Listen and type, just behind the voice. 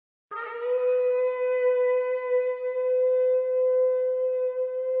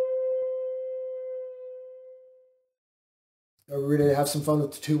we ready to have some fun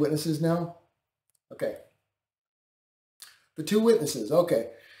with the two witnesses now? Okay. The two witnesses,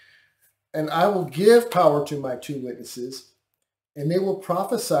 okay. And I will give power to my two witnesses, and they will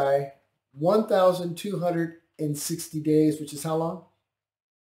prophesy 1,260 days, which is how long?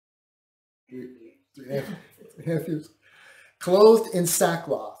 3.5 years. Clothed in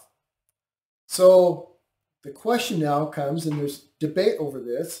sackcloth. So the question now comes, and there's debate over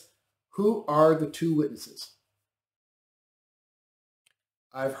this, who are the two witnesses?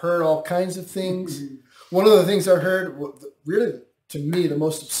 I've heard all kinds of things. One of the things I heard, really, to me, the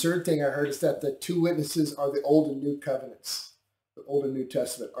most absurd thing I heard is that the two witnesses are the Old and New Covenants. The Old and New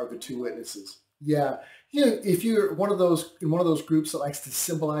Testament are the two witnesses. Yeah. If you're one of those in one of those groups that likes to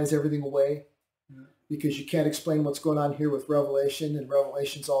symbolize everything away, because you can't explain what's going on here with Revelation, and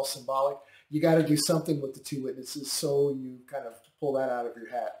Revelation's all symbolic, you got to do something with the two witnesses, so you kind of pull that out of your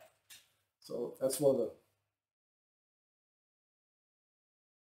hat. So that's one of the...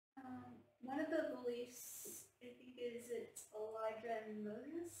 One of the beliefs, I think, is it's Elijah and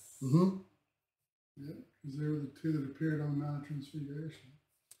Moses. Mm-hmm. Yeah, because they were the two that appeared on the Mount of Transfiguration.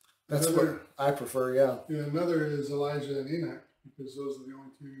 That's what I prefer, yeah. Yeah, another is Elijah and Enoch, because those are the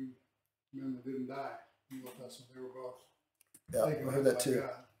only two men that didn't die in the Old Testament. They were both. Yeah, I heard that too.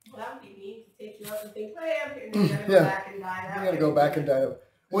 Well, that would be neat to take you up and think, hey, I'm here. And you got to go back and die. You got to go back and die.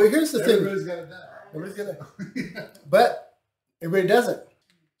 Well, here's the thing. Everybody's got to die. Everybody's got to. But everybody doesn't.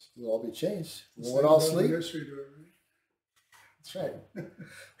 We'll all be changed. We won't all sleep. That's right.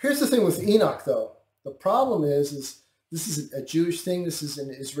 Here's the thing with Enoch, though. The problem is this is a Jewish thing. This is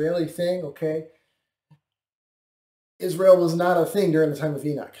an Israeli thing, okay? Israel was not a thing during the time of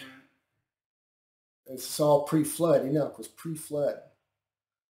Enoch. It's all pre-flood. Enoch was pre-flood.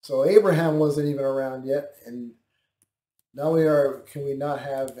 So Abraham wasn't even around yet. And now can we not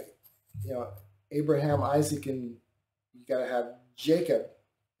have, Abraham, Isaac, and you got to have Jacob.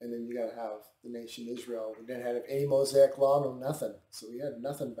 And then you got to have the nation Israel. We didn't have any Mosaic law, no nothing. So we had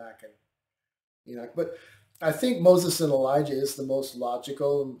nothing back in Enoch. But I think Moses and Elijah is the most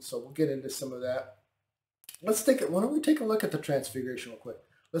logical, and so we'll get into some of that. Why don't we take a look at the Transfiguration real quick?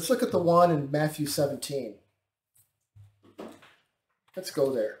 Let's look at the one in Matthew 17. Let's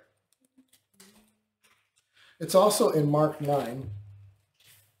go there. It's also in Mark 9,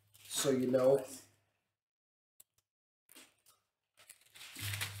 so you know.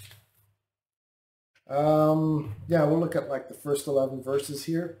 Yeah, we'll look at like the first 11 verses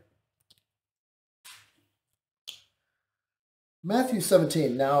here. Matthew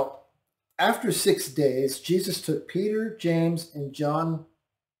 17. Now, after 6 days, Jesus took Peter, James, and John,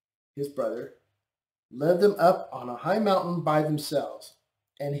 his brother, led them up on a high mountain by themselves.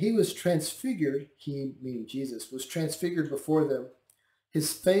 And he was transfigured, he, meaning Jesus, was transfigured before them.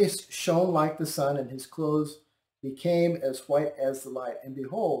 His face shone like the sun, and his clothes became as white as the light. And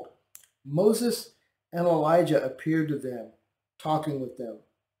behold, Moses and Elijah appeared to them, talking with them.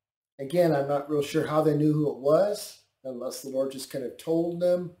 Again, I'm not real sure how they knew who it was, unless the Lord just kind of told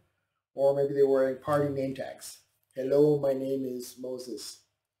them, or maybe they were wearing party name tags. Hello, my name is Moses.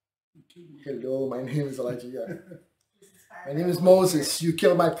 Hello, my name is Elijah. Yeah. My name is Moses. You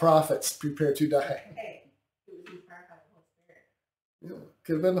killed my prophets. Prepare to die. Hey, it was inspired by the Holy Spirit. Yeah,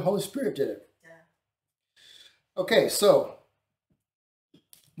 could have been the Holy Spirit did it. Yeah. Okay, so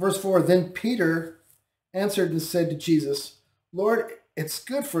verse 4, then Peter answered and said to Jesus, Lord, it's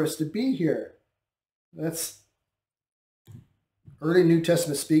good for us to be here. That's early New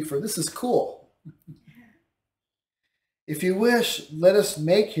Testament speak for this is cool. If you wish, let us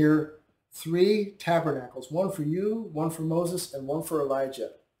make here 3 tabernacles, one for you, one for Moses, and one for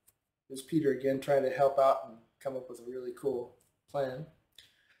Elijah. There's Peter again trying to help out and come up with a really cool plan.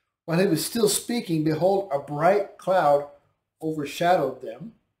 While he was still speaking, behold, a bright cloud overshadowed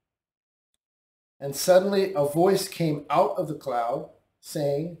them. And suddenly a voice came out of the cloud,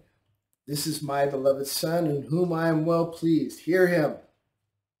 saying, this is my beloved Son, in whom I am well pleased. Hear him. In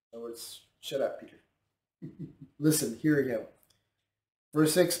other words, shut up, Peter. Listen, hear him.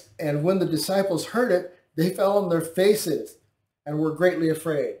 Verse 6, and when the disciples heard it, they fell on their faces and were greatly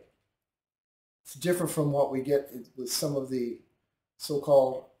afraid. It's different from what we get with some of the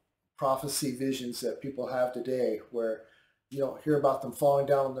so-called prophecy visions that people have today, where you don't hear about them falling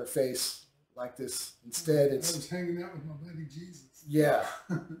down on their face like this. Instead, it's... I was hanging out with my buddy Jesus. Yeah.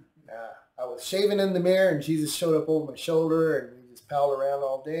 Yeah. I was shaving in the mirror and Jesus showed up over my shoulder and we just palled around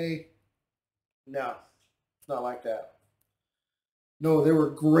all day. No, it's not like that. No, they were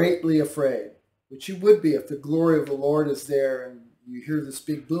greatly afraid, which you would be if the glory of the Lord is there and you hear this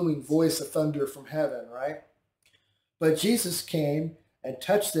big booming voice of thunder from heaven, right? But Jesus came and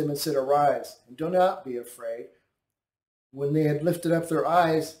touched them and said, arise, and do not be afraid. When they had lifted up their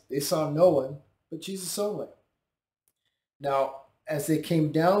eyes, they saw no one but Jesus only. Now, as they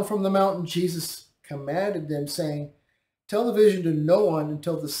came down from the mountain, Jesus commanded them, saying, "Tell the vision to no one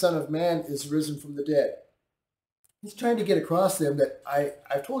until the Son of Man is risen from the dead." He's trying to get across to them that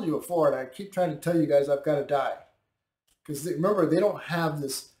I've told you before, and I keep trying to tell you guys I've got to die. Because remember, they don't have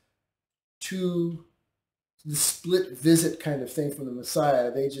this split visit kind of thing from the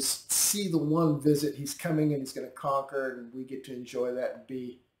Messiah. They just see the one visit. He's coming and he's going to conquer, and we get to enjoy that and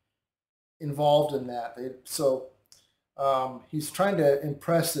be involved in that. He's trying to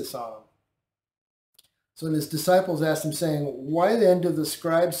impress this on them. So his disciples asked him, saying, "Why then do the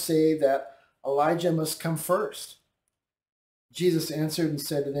scribes say that Elijah must come first?" Jesus answered and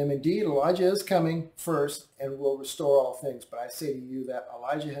said to them, "Indeed, Elijah is coming first and will restore all things. But I say to you that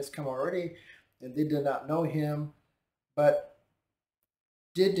Elijah has come already, and they did not know him, but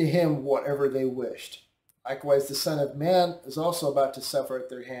did to him whatever they wished. Likewise, the Son of Man is also about to suffer at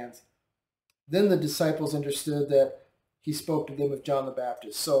their hands." Then the disciples understood that he spoke to them of John the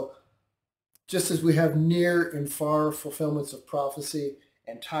Baptist. So just as we have near and far fulfillments of prophecy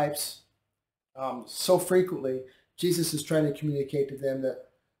and types so frequently, Jesus is trying to communicate to them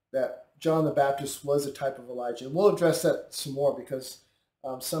that John the Baptist was a type of Elijah. And we'll address that some more because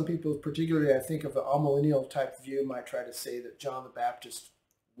some people, particularly I think of the amillennial type view, might try to say that John the Baptist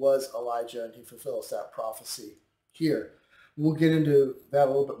was Elijah and he fulfills that prophecy here. We'll get into that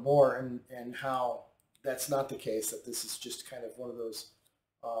a little bit more and how that's not the case, that this is just kind of one of those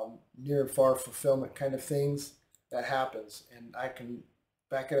near and far fulfillment kind of things that happens. And I can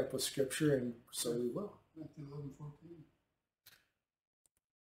back it up with scripture, and so we will. Matthew 11:14.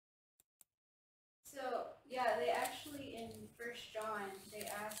 So yeah, they actually in First John they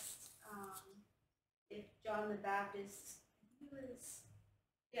asked if John the Baptist, he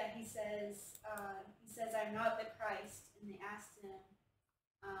says I'm not the Christ, and they asked him,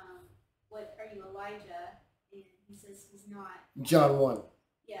 what are you, Elijah? And he says he's not. John 1.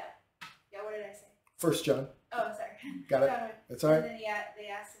 Yeah, what did I say? 1 John. Oh, sorry. Got it. John 1. That's all right. And then they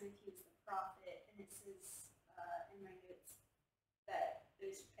asked him if he was the prophet, and it says in my notes that it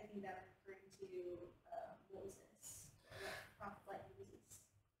was, I think that was referring to Moses, prophet like Moses.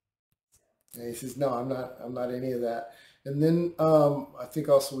 So. And he says, "No, I'm not any of that." And then I think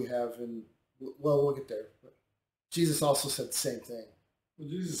also we have we'll get there. But Jesus also said the same thing. Well,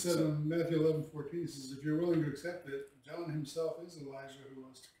 Jesus said in Matthew 11:14, he says, "If you're willing to accept it, John himself is Elijah who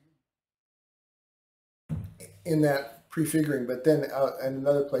was to come." In that prefiguring, but then in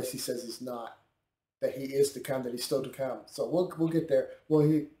another place he says he's not, that he is to come, that he's still to come. So we'll get there. Well,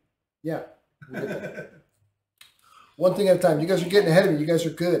 we'll get there. One thing at a time. You guys are getting ahead of me. You guys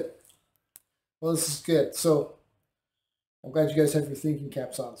are good. Well, this is good. So I'm glad you guys have your thinking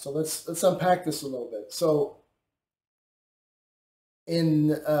caps on. So let's unpack this a little bit. So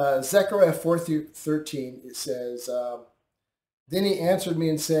in Zechariah 4:13, it says, "Then he answered me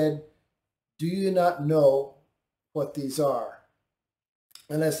and said, 'Do you not know what these are?'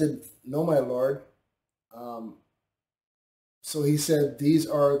 And I said, 'No, my Lord.' So he said, 'These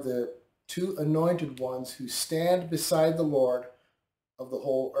are the two anointed ones who stand beside the Lord of the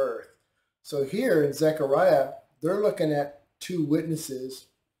whole earth.'" So here in Zechariah, they're looking at two witnesses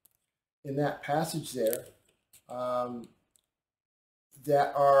in that passage there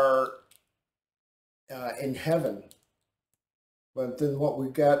that are in heaven. But then what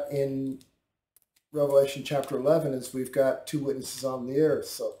we've got in Revelation chapter 11 is we've got two witnesses on the earth.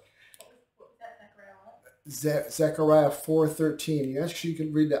 So What was that, Zechariah 4:13. You actually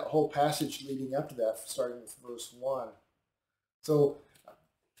can read that whole passage leading up to that, starting with verse 1. So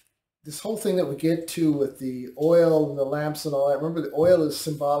this whole thing that we get to with the oil and the lamps and all that, remember the oil is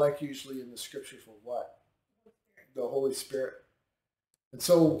symbolic usually in the scripture for what? The Holy Spirit. And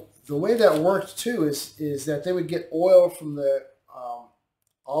so the way that worked too is that they would get oil from the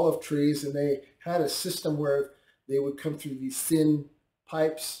olive trees, and they had a system where they would come through these thin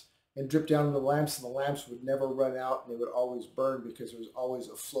pipes and drip down in the lamps, and the lamps would never run out, and they would always burn because there was always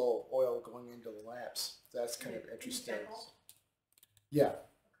a flow of oil going into the lamps. That's kind of interesting. Yeah.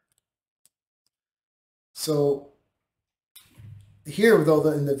 So here, though,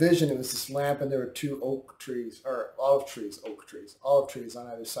 in the vision, it was this lamp, and there were two olive trees on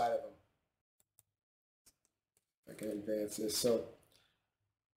either side of them. I can advance this. So,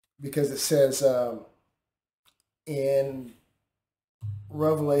 because it says in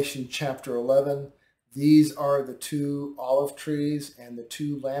Revelation chapter 11, "These are the two olive trees and the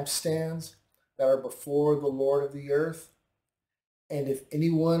two lampstands that are before the Lord of the earth. And if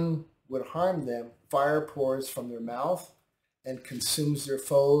anyone would harm them, fire pours from their mouth and consumes their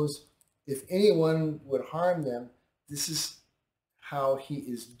foes. If anyone would harm them, this is how he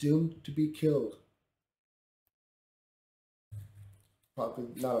is doomed to be killed. Probably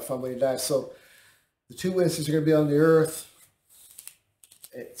not a fun way to die. So the two witnesses are going to be on the earth.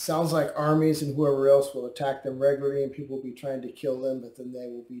 It sounds like armies and whoever else will attack them regularly, and people will be trying to kill them, but then they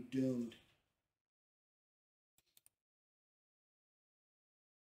will be doomed.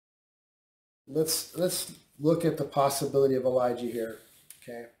 Let's look at the possibility of Elijah here.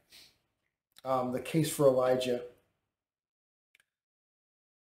 Okay, the case for Elijah.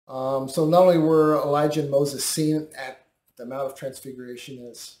 So not only were Elijah and Moses seen at the Mount of Transfiguration,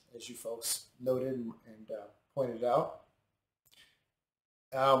 as you folks noted and pointed out.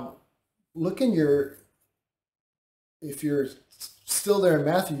 Look in your, if you're still there in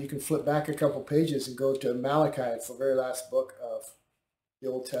Matthew, you can flip back a couple pages and go to Malachi. It's the very last book of the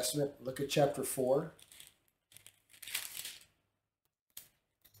Old Testament. Look at chapter 4.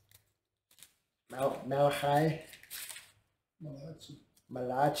 Malachi.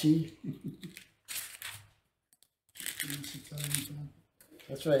 Malachi.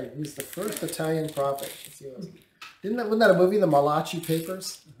 That's right. He's the first Italian prophet. Wasn't that a movie, The Malachi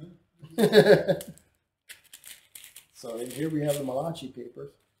Papers? So here we have the Malachi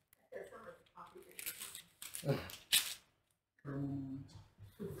Papers.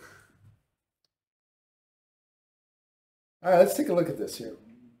 All right, let's take a look at this here.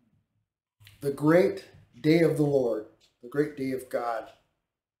 The great day of the Lord, the great day of God.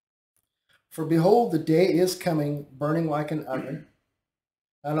 For behold, the day is coming, burning like an oven,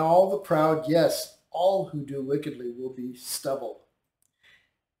 and all the proud, yes, all who do wickedly will be stubble.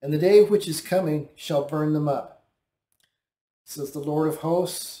 And the day which is coming shall burn them up, says the Lord of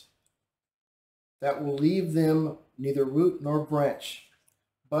hosts, that will leave them neither root nor branch.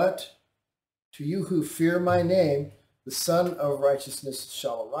 But to you who fear my name, the Son of Righteousness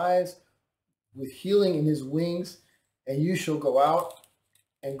shall arise with healing in his wings, and you shall go out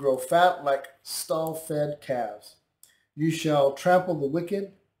and grow fat like stall-fed calves. You shall trample the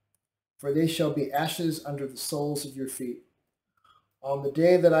wicked, for they shall be ashes under the soles of your feet. On the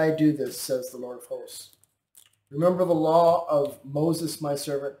day that I do this, says the Lord of hosts, remember the law of Moses my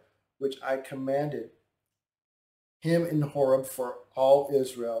servant, which I commanded him in Horeb for all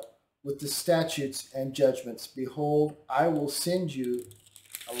Israel, with the statutes and judgments. Behold, I will send you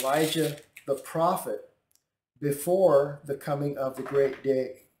Elijah the prophet before the coming of the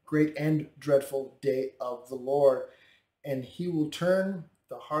great and dreadful day of the Lord. And he will turn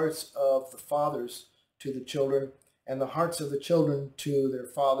the hearts of the fathers to the children, and the hearts of the children to their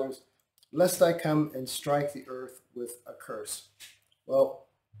fathers, lest I come and strike the earth with a curse. Well,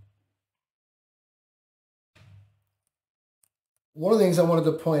 one of the things I wanted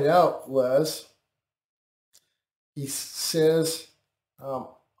to point out was, he says,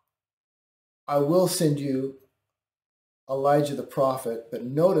 I will send you Elijah the prophet, but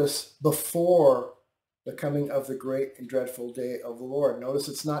notice before the coming of the great and dreadful day of the Lord. Notice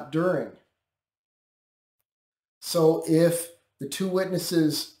it's not during. So if the two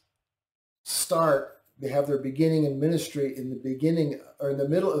witnesses start, they have their beginning in ministry in the beginning or in the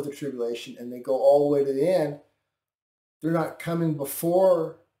middle of the tribulation, and they go all the way to the end, they're not coming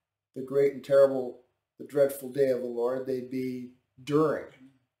before the great and terrible, the dreadful day of the Lord. They'd be during.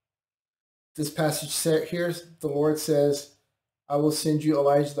 This passage here, the Lord says, I will send you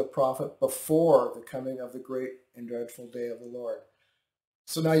Elijah the prophet before the coming of the great and dreadful day of the Lord.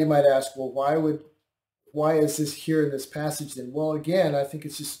 So now you might ask, well, why is this here in this passage then? Well, again, I think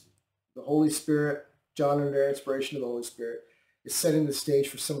it's just the Holy Spirit, John under inspiration of the Holy Spirit, is setting the stage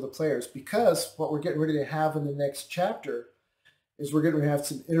for some of the players, because what we're getting ready to have in the next chapter is we're getting ready to have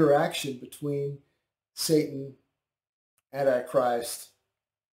some interaction between Satan, Antichrist,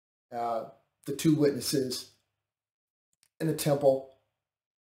 the two witnesses, in the temple.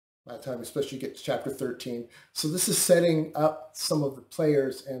 By the time especially you get to chapter 13. So this is setting up some of the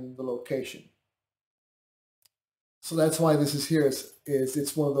players and the location. So that's why this is here. Is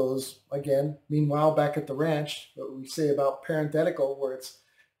it's one of those, again, meanwhile back at the ranch, what we say about parenthetical, where it's,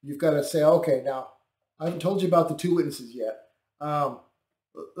 you've got to say, okay, now I haven't told you about the two witnesses yet.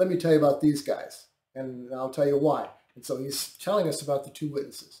 Let me tell you about these guys, and I'll tell you why. And so he's telling us about the two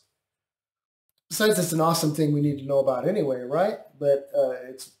witnesses. Besides, it's an awesome thing we need to know about anyway, right? But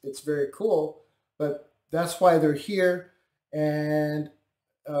it's very cool. But that's why they're here. And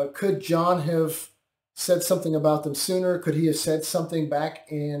could John have said something about them sooner? Could he have said something back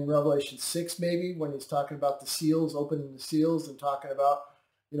in Revelation 6 maybe, when he's talking about the seals, opening the seals, and talking about,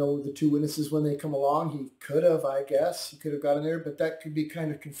 the two witnesses when they come along? He could have, I guess. He could have gotten there. But that could be kind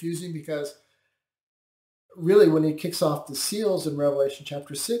of confusing, because really, when he kicks off the seals in Revelation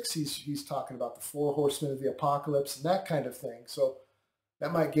chapter 6, he's talking about the four horsemen of the apocalypse and that kind of thing. So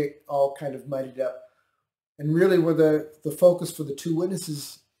that might get all kind of muddied up. And really, where the focus for the two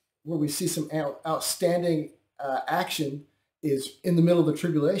witnesses, where we see some outstanding action, is in the middle of the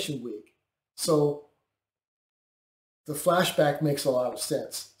tribulation week. So the flashback makes a lot of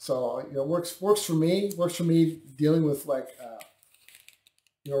sense. So works for me. Works for me dealing with like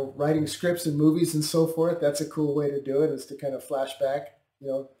writing scripts and movies and so forth. That's a cool way to do it, is to kind of flashback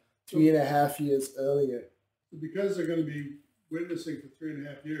 3.5 years earlier. Because they're going to be witnessing for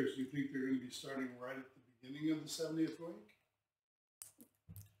 3.5 years, do you think they're going to be starting right at the beginning of the 70th week?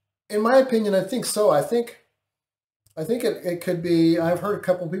 In my opinion, I think so. I think it could be. I've heard a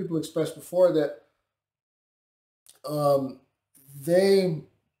couple of people express before that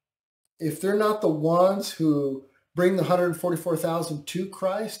if they're not the ones who bring the 144,000 to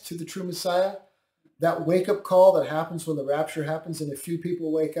Christ, to the true Messiah, that wake-up call that happens when the rapture happens and a few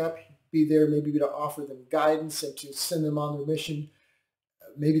people wake up, be there maybe to offer them guidance and to send them on their mission,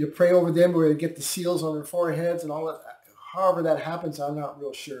 maybe to pray over them or to get the seals on their foreheads and all that. However that happens, I'm not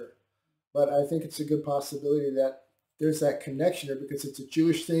real sure. But I think it's a good possibility that there's that connection there, because it's a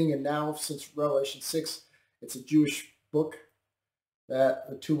Jewish thing, and now since Revelation 6, it's a Jewish book, that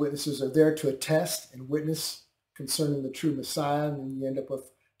the two witnesses are there to attest and witness concerning the true Messiah, and then you end up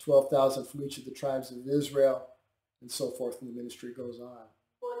with 12,000 from each of the tribes of Israel, and so forth, and the ministry goes on.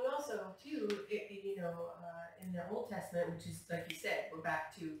 Well, and also, too, in the Old Testament, which is, like you said, we're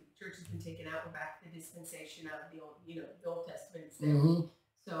back to, church has been taken out, we're back to the dispensation of the Old Testament is there. Mm-hmm.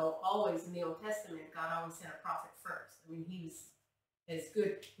 So always in the Old Testament, God always sent a prophet first. I mean, he was as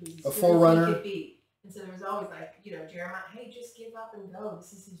good, a forerunner. As he could be. And so there was always like, Jeremiah, hey, just give up and go.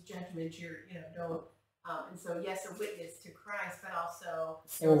 This is his judgment. Don't. And so, yes, a witness to Christ, but also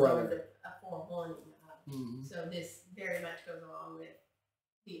there was always a forewarning. Mm-hmm. So this very much goes along with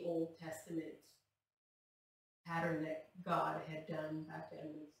the Old Testament pattern that God had done back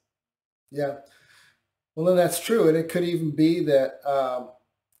then. Yeah. Well, then that's true. And it could even be that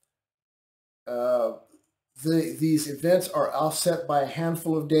these events are offset by a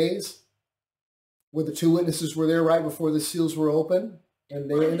handful of days, where the two witnesses were there right before the seals were open, and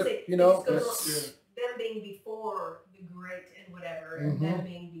they end up, them being before the great and whatever, and mm-hmm. them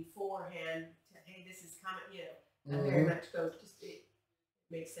being beforehand. Hey, this is coming. That very much goes. It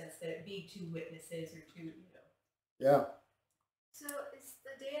makes sense that it be two witnesses or two. Yeah. So is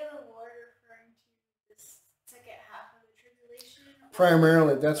the day of the Lord referring to this second half of the tribulation?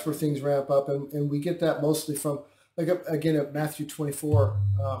 Primarily, that's where things ramp up, and we get that mostly from, like, again, at Matthew 24.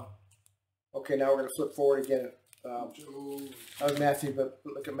 Okay, now we're going to flip forward again. Matthew, but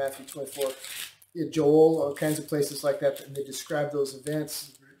look at Matthew 24. Yeah, Joel, all kinds of places like that, and they describe those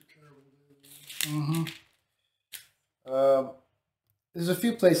events. Mm-hmm. There's a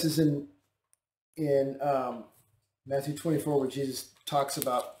few places in Matthew 24 where Jesus talks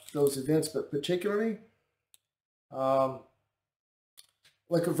about those events, but particularly,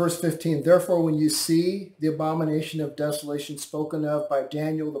 like at verse 15, therefore when you see the abomination of desolation spoken of by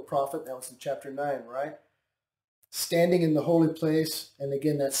Daniel the prophet, that was in chapter 9, right? Standing in the holy place, and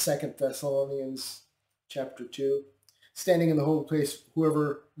again that's 2 Thessalonians chapter 2, standing in the holy place,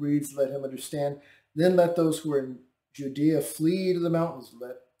 whoever reads, let him understand. Then let those who are in Judea flee to the mountains.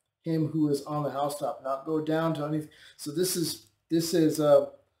 Let him who is on the housetop not go down to anything. So this is the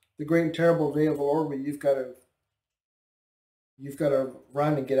great and terrible day of the Lord, where you've got to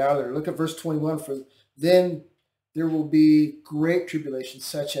run and get out of there. Look at verse 21. For then there will be great tribulation,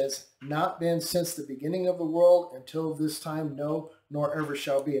 such as not been since the beginning of the world until this time, no, nor ever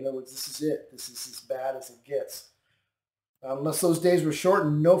shall be. In other words, this is it. This is as bad as it gets. Unless those days were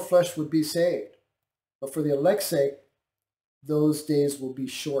shortened, no flesh would be saved. But for the elect's sake, those days will be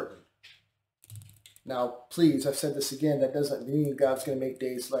shortened. Now, please, I've said this again, that doesn't mean God's going to make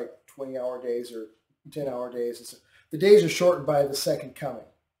days like 20-hour days or 10-hour days. The days are shortened by the second coming.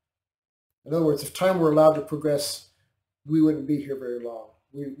 In other words, if time were allowed to progress, we wouldn't be here very long.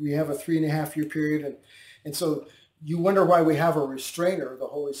 We have a 3.5-year period, and so you wonder why we have a restrainer, the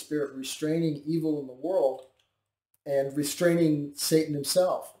Holy Spirit, restraining evil in the world and restraining Satan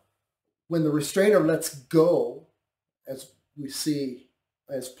himself. When the restrainer lets go, as we see,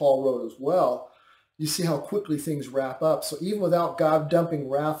 as Paul wrote as well, you see how quickly things wrap up. So even without God dumping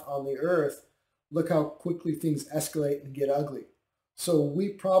wrath on the earth, look how quickly things escalate and get ugly. So we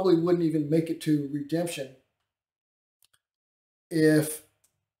probably wouldn't even make it to redemption if,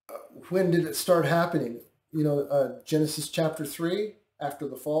 when did it start happening? Genesis chapter 3, after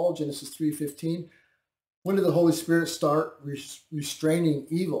the fall, Genesis 3:15. When did the Holy Spirit start restraining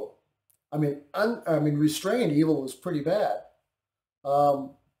evil? I mean, restrained evil was pretty bad.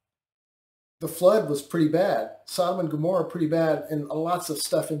 The flood was pretty bad. Sodom and Gomorrah pretty bad, and lots of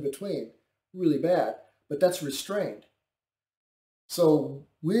stuff in between, really bad. But that's restrained. So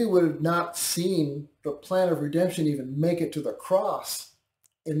we would have not seen the plan of redemption even make it to the cross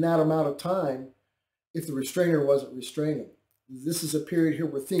in that amount of time if the restrainer wasn't restraining. This is a period here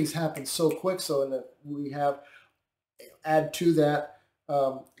where things happen so quick, so that we have, add to that,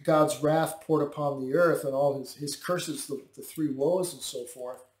 God's wrath poured upon the earth and all his curses, the three woes and so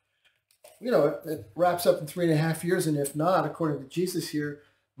forth. It wraps up in 3.5 years, and if not, according to Jesus here,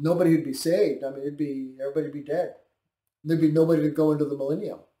 nobody would be saved. I mean, everybody would be dead. There'd be nobody to go into the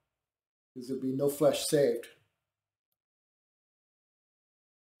millennium because there'd be no flesh saved.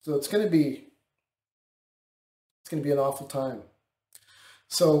 So it's going to be an awful time.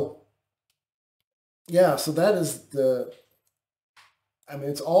 So, yeah, so that is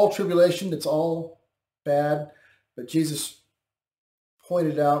it's all tribulation, it's all bad, but Jesus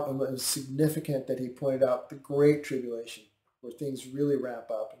pointed out, and it was significant that he pointed out the Great Tribulation, where things really ramp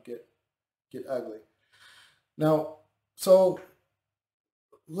up and get ugly. Now, so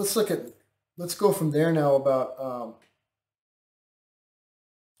let's go from there now about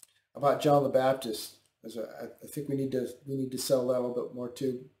John the Baptist. I think we need to settle that a little bit more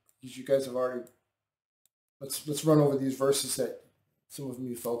too, because you guys have already. Let's run over these verses that some of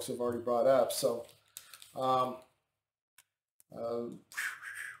you folks have already brought up. So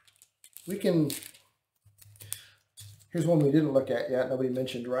we can. Here's one we didn't look at yet. Nobody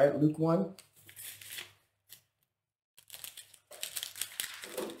mentioned, right? Luke 1.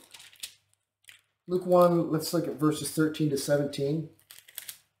 Luke 1. Let's look at verses 13 to 17.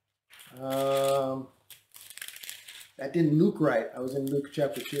 That didn't Luke right. I was in Luke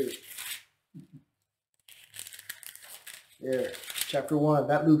chapter 2. There, chapter 1.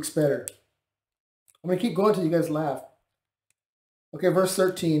 That Luke's better. I'm going to keep going until you guys laugh. Okay, verse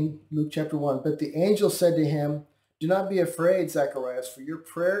 13, Luke chapter 1. But the angel said to him, "Do not be afraid, Zacharias, for your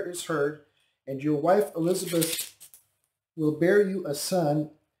prayer is heard, and your wife Elizabeth will bear you a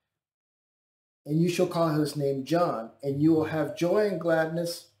son, and you shall call his name John, and you will have joy and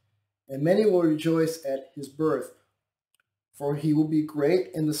gladness, and many will rejoice at his birth. For he will be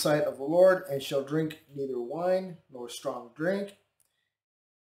great in the sight of the Lord, and shall drink neither wine nor strong drink.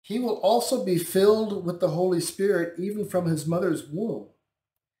 He will also be filled with the Holy Spirit, even from his mother's womb.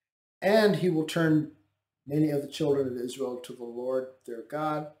 And he will turn many of the children of Israel to the Lord their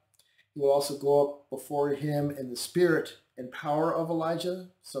God. He will also go up before him in the spirit and power of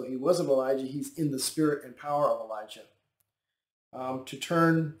Elijah." So he wasn't Elijah, he's in the spirit and power of Elijah. "To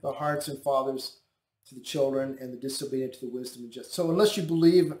turn the hearts and fathers to the children, and the disobedient to the wisdom and justice." So unless you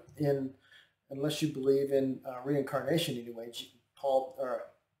believe in reincarnation anyway,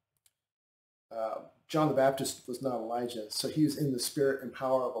 John the Baptist was not Elijah, so he was in the spirit and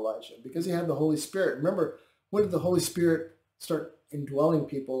power of Elijah because he had the Holy Spirit. Remember, when did the Holy Spirit start indwelling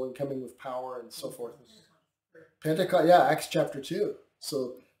people and coming with power and so forth? Pentecost, yeah, Acts chapter 2.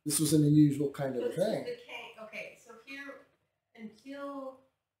 So this was an unusual kind of thing. Okay, so here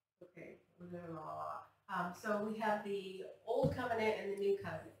so we have the old covenant and the new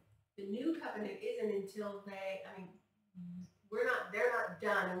covenant. The new covenant isn't until they're not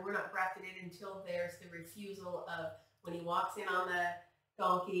done, and we're not grafted in until there's the refusal of when he walks in on the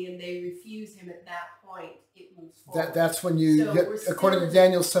donkey and they refuse him. At that point, it moves forward. That's when you get, according to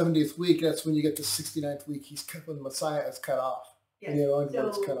Daniel's 70th week, that's when you get the 69th week. When the Messiah is cut off. Yes. And the anointed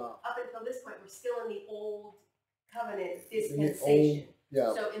one's cut off. Up until this point, we're still in the old covenant dispensation.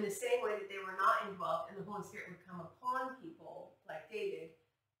 Yeah. So in the same way that they were not indwelt and the Holy Spirit would come upon people like David,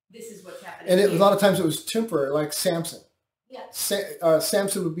 this is what's happening. And a lot of times it was temporary, like Samson. Yeah.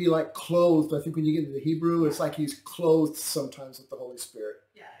 Samson would be like clothed. I think when you get into the Hebrew, it's like he's clothed sometimes with the Holy Spirit.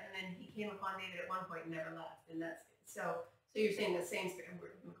 Yeah, and then he came upon David at one point and never left, and that's so you're saying the same spirit. We're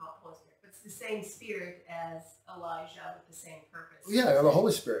going to call it the Holy Spirit, but it's the same spirit as Elijah with the same purpose. Yeah, the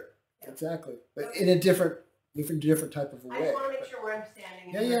Holy Spirit, exactly, but in a different type of a way. I just want to make sure we're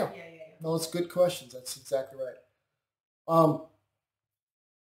understanding. Yeah. No, it's good questions. That's exactly right.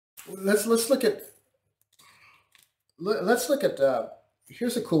 Let's look at.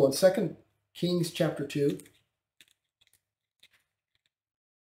 Here's a cool one. 2 Kings chapter 2.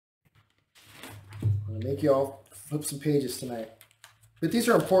 I'm going to make you all flip some pages tonight. But these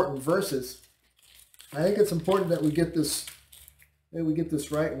are important verses. I think it's important that we get this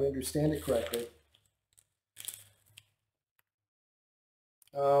right and we understand it correctly.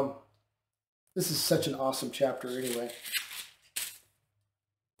 This is such an awesome chapter anyway.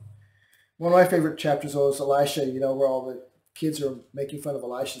 One of my favorite chapters was Elisha, where all the kids are making fun of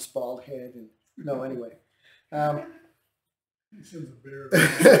Elisha's bald head. And no, anyway. He sends a bear.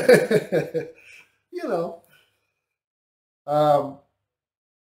 You know.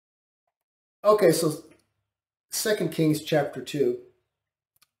 Okay, so 2 Kings chapter 2.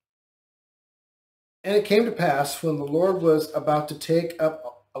 And it came to pass when the Lord was about to take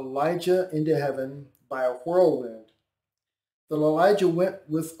up Elijah into heaven by a whirlwind, that Elijah went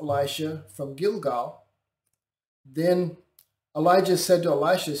with Elisha from Gilgal. Then Elijah said to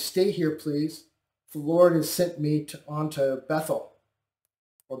Elisha, "Stay here, please, for the Lord has sent me on to Bethel,"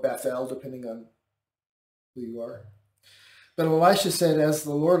 or Bethel, depending on who you are. But Elisha said, "As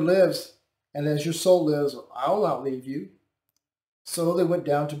the Lord lives, and as your soul lives, I will not leave you." So they went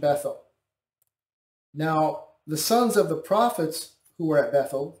down to Bethel. Now the sons of the prophets who were at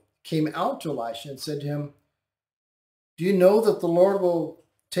Bethel came out to Elisha and said to him, "Do you know that the Lord will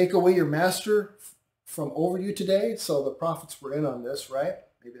take away your master from over you today?" So the prophets were in on this, right?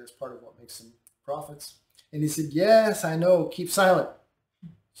 Maybe that's part of what makes them prophets. And he said, "Yes, I know. Keep silent.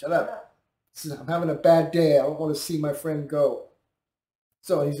 Shut up. I'm having a bad day. I don't want to see my friend go."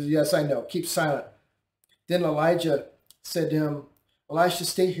 So he says, "Yes, I know. Keep silent." Then Elijah said to him, "Elisha,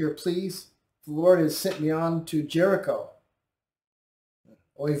 stay here, please. The Lord has sent me on to Jericho."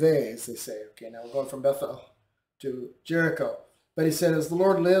 Oy vey, as they say. Okay, now we're going from Bethel to Jericho. But he said, "As the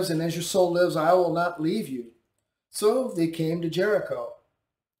Lord lives and as your soul lives, I will not leave you." So they came to Jericho.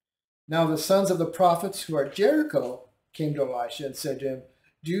 Now the sons of the prophets who are at Jericho came to Elisha and said to him,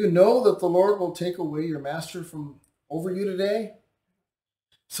 "Do you know that the Lord will take away your master from over you today?"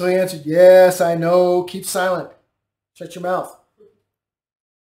 So he answered, "Yes, I know. Keep silent. Shut your mouth."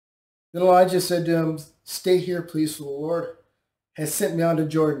 Then Elijah said to him, "Stay here, please, for the Lord has sent me on to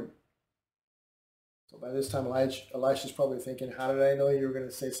Jordan." So by this time, Elisha's probably thinking, how did I know you were going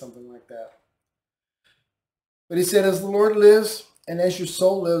to say something like that? But he said, "As the Lord lives and as your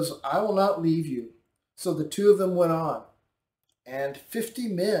soul lives, I will not leave you." So the two of them went on. And 50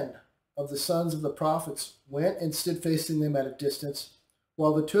 men of the sons of the prophets went and stood facing them at a distance,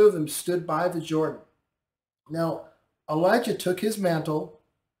 while the two of them stood by the Jordan. Now Elijah took his mantle,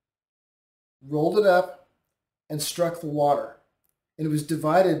 rolled it up, and struck the water. And it was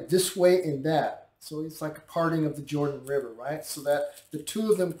divided this way and that. So it's like a parting of the Jordan River, right? So that the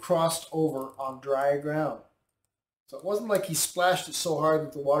two of them crossed over on dry ground. So it wasn't like he splashed it so hard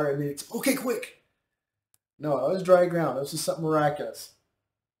that the water, and then it's, "Okay, quick." No, it was dry ground. It was just something miraculous.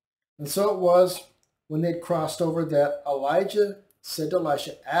 And so it was when they'd crossed over that Elijah said to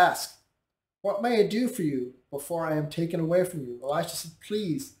Elisha, "Ask, what may I do for you before I am taken away from you?" Elisha said,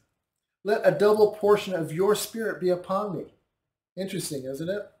 "Please, let a double portion of your spirit be upon me." Interesting, isn't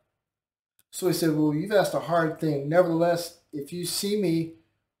it? So he said, "Well, you've asked a hard thing. Nevertheless, if you see me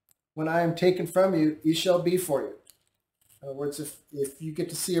when I am taken from you, it shall be for you." In other words, if you get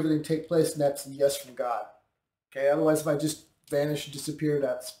to see everything take place, and that's a yes from God. Okay, otherwise if I just vanish and disappear,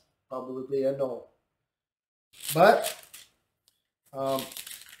 that's probably a no. But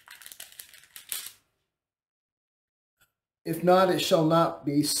if not, it shall not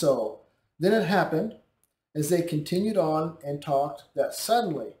be so. Then it happened, as they continued on and talked, that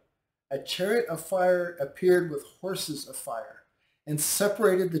suddenly a chariot of fire appeared with horses of fire and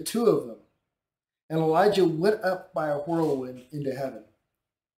separated the two of them. And Elijah went up by a whirlwind into heaven.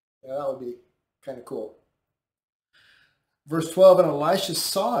 Yeah, that would be kind of cool. Verse 12, and Elisha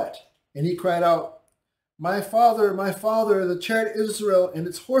saw it, and he cried out, my father, the chariot of Israel and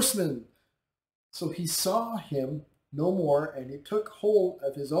its horsemen." So he saw him no more, and he took hold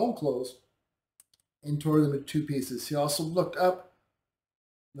of his own clothes and tore them in two pieces. He also looked up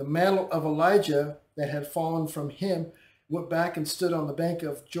the mantle of Elijah that had fallen from him, went back and stood on the bank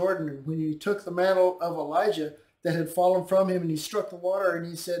of Jordan. And when he took the mantle of Elijah that had fallen from him, and he struck the water, and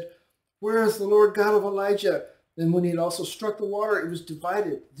he said, "Where is the Lord God of Elijah?" And when he had also struck the water, it was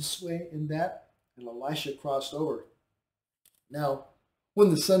divided this way and that, and Elisha crossed over. Now,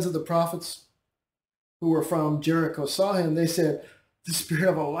 when the sons of the prophets who were from Jericho saw him, they said, "The spirit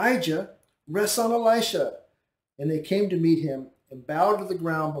of Elijah rests on Elisha." And they came to meet him and bowed to the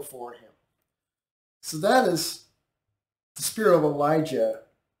ground before him. So that is the spirit of Elijah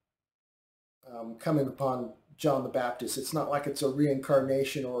coming upon John the Baptist. It's not like it's a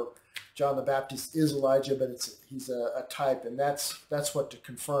reincarnation or John the Baptist is Elijah, but he's a type, and that's what to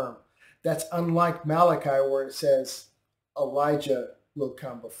confirm. That's unlike Malachi, where it says Elijah will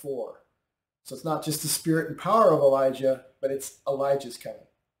come before. So it's not just the spirit and power of Elijah, but it's Elijah's coming.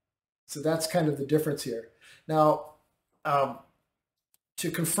 So that's kind of the difference here. Now,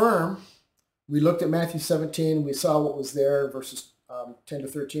 to confirm, we looked at Matthew 17. We saw what was there, verses 10 to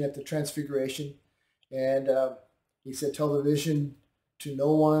 13 at the Transfiguration. And He said, tell the vision to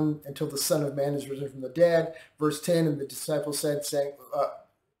no one until the Son of Man is risen from the dead. Verse 10, and the disciples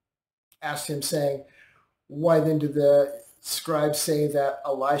asked him, saying, why then do the scribes say that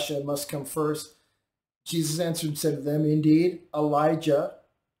Elisha must come first? Jesus answered and said to them, indeed, Elijah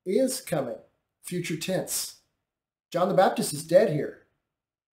is coming. Future tense. John the Baptist is dead here.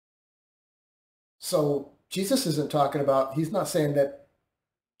 So Jesus isn't talking about, he's not saying that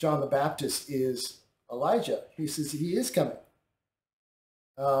John the Baptist is Elijah. He says he is coming.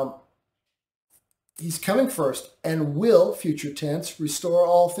 He's coming first and will, future tense, restore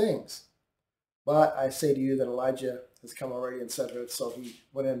all things. But I say to you that Elijah has come already, etc. So he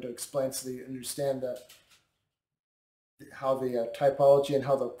went in to explain so that you understand how the typology and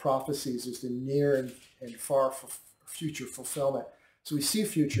how the prophecies is the near and far future fulfillment. So we see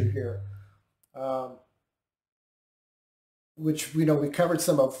future here, which we covered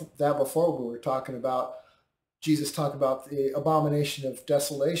some of that before when we were talking about Jesus talked about the abomination of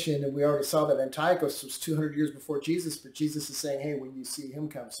desolation, and we already saw that Antiochus was 200 years before Jesus, but Jesus is saying, hey, when you see him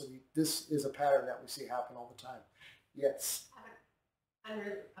come. So this is a pattern that we see happen all the time. Yes? A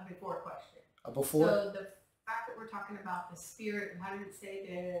before question. A before? So the fact that we're talking about the spirit, how did it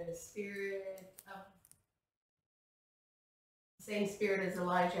say the spirit of the same spirit as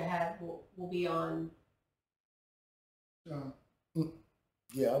Elijah had will be on?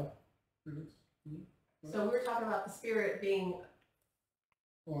 Yeah. So we're talking about the spirit being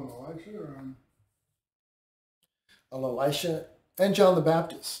On Elisha or on Elisha and John the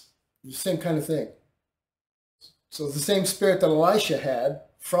Baptist. The same kind of thing. So the same spirit that Elisha had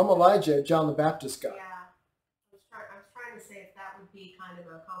from Elijah, John the Baptist got. Yeah. I was trying to say if that would be kind of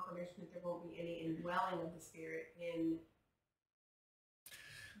a confirmation that there won't be any indwelling of the spirit in,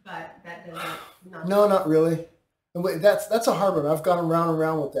 but that doesn't. No, not really. And wait, that's a hard one. I've gone around and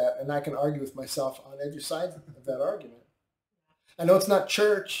around with that, and I can argue with myself on either side of that argument. I know it's not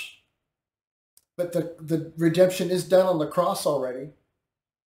church, but the redemption is done on the cross already.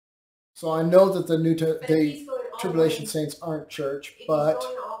 So I know that the tribulation saints aren't church, but if he's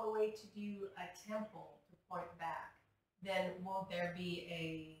going all the way to do a temple to point back, then won't there be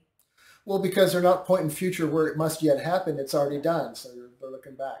a? Well, because they're not pointing future where it must yet happen. It's already done, so they're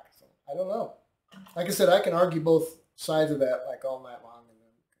looking back. So I don't know. Like I said, I can argue both sides of that like all night long, and then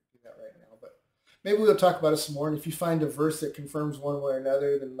do that right now. But maybe we'll talk about it some more. And if you find a verse that confirms one way or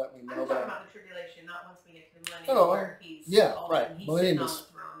another, then let me know. I'm talking about the tribulation, not once we get to the millennium. Oh, where he's right. He's Millennium sitting on is,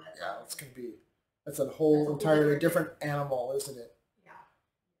 the throne. that's a whole That's a entirely whole different animal, isn't it? Yeah.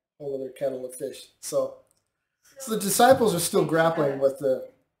 Whole other kettle of fish. So the disciples are still grappling with the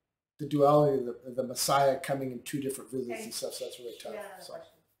duality of the Messiah coming in two different visits and stuff. So that's really tough. Yeah. So,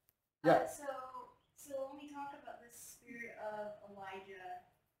 yeah. So when we talk about the spirit of Elijah,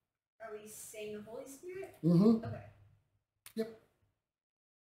 are we saying the Holy Spirit? Mm-hmm. Okay. Yep.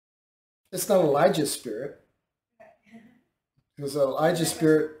 It's not Elijah's spirit. Okay. Because Elijah's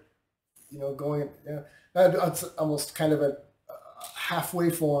spirit, going, it's almost kind of a halfway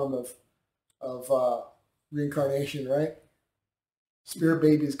form of reincarnation, right? Spirit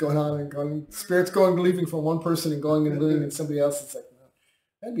babies going on and going, spirits going, leaving from one person and going and living in somebody else. It's like,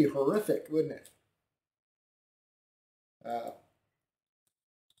 that'd be horrific, wouldn't it? I've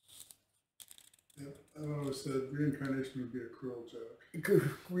always said reincarnation would be a cruel joke.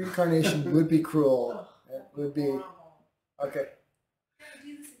 Reincarnation would be cruel. It would be. Okay. Can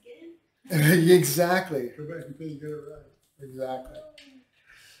we do this again? Exactly. Go back until you get it right. Exactly.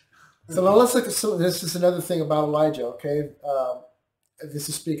 So now let's look at this is another thing about Elijah, okay? This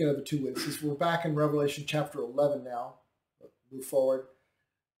is speaking of the two witnesses. We're back in Revelation chapter 11 now. Move forward.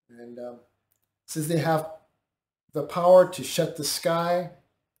 And it says they have the power to shut the sky,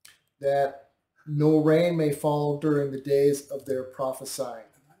 that no rain may fall during the days of their prophesying.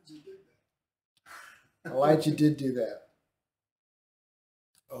 Elijah did do that.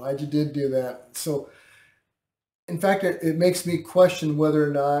 Elijah did do that. So, in fact, it makes me question whether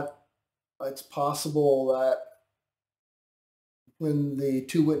or not it's possible that when the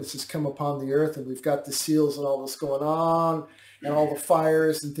two witnesses come upon the earth and we've got the seals and all this going on and all the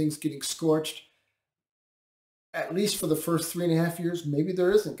fires and things getting scorched, at least for the first 3.5 years, maybe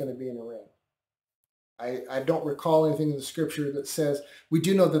there isn't going to be any rain. I don't recall anything in the scripture that says, we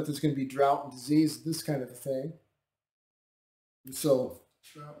do know that there's going to be drought and disease, this kind of a thing. So,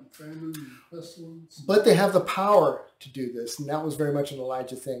 Drought and famine and pestilence. but they have the power to do this, and that was very much an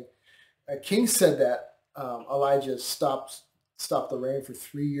Elijah thing. King said that Elijah stopped the rain for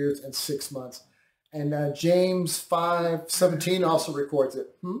 3 years and 6 months. And James 5:17 also records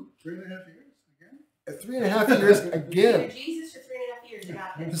it. 3.5 years again? 3.5 years again. Jesus for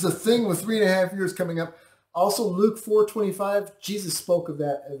 3.5 years. There's a thing with 3.5 years coming up. Also, Luke 4:25, Jesus spoke of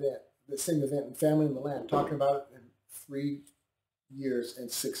that event, the same event in famine in the land, talking about it in 3 years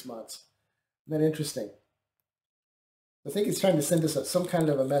and 6 months. Isn't that interesting? I think he's trying to send us some kind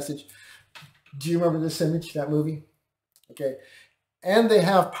of a message. Do you remember this image, that movie? Okay. And they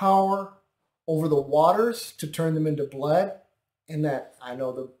have power over the waters to turn them into blood. And that, I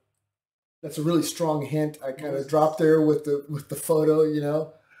know that's a really strong hint. I kind of dropped there with the photo, you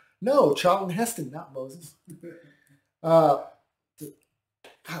know. No, Charlton Heston, not Moses. The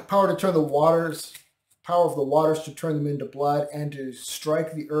power to turn the waters, power of the waters to turn them into blood and to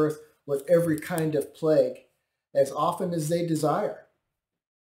strike the earth with every kind of plague as often as they desire.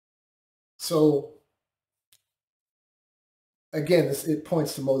 So, again, it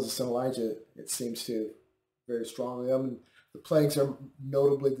points to Moses and Elijah, it seems to, very strongly. I mean, the plagues are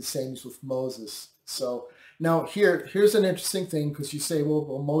notably the same as with Moses. So now here's an interesting thing, because you say,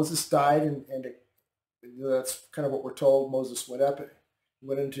 well, Moses died, and that's kind of what we're told. Moses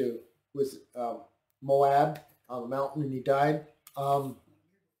went into Moab on the mountain, and he died.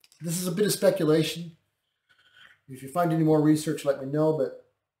 This is a bit of speculation. If you find any more research, let me know. But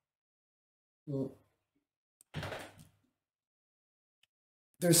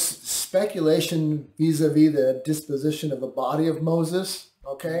there's speculation vis-a-vis the disposition of the body of Moses,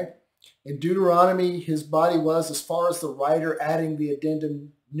 okay? In Deuteronomy, his body was, as far as the writer adding the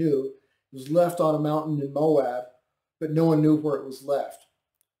addendum knew, it was left on a mountain in Moab, but no one knew where it was left.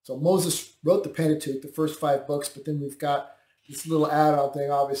 So Moses wrote the Pentateuch, the first 5 books, but then we've got this little add-on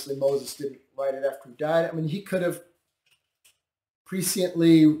thing. Obviously, Moses didn't write it after he died. I mean, he could have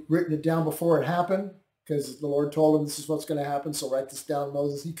presciently written it down before it happened, because the Lord told him this is what's going to happen, so write this down,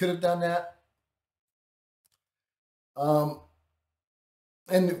 Moses. He could have done that.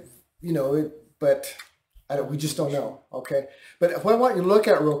 And, you know, but we just don't know, okay? But what I want you to look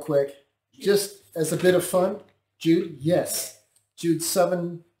at real quick, just as a bit of fun, Jude, yes. Jude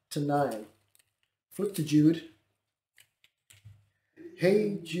 7-9. Flip to Jude.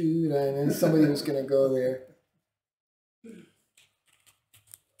 Hey, Jude, and then somebody was going to go there.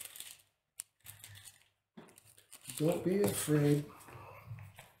 Don't be afraid.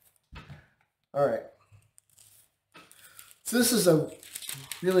 All right. So this is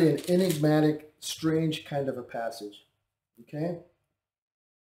really an enigmatic, strange kind of a passage. Okay?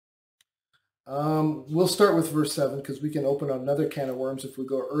 We'll start with verse 7, because we can open another can of worms if we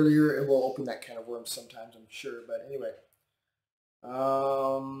go earlier, and we'll open that can of worms sometimes, I'm sure. But anyway.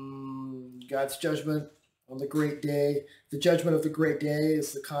 God's judgment on the great day. The judgment of the great day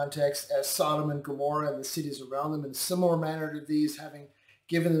is the context, as Sodom and Gomorrah and the cities around them in a similar manner to these, having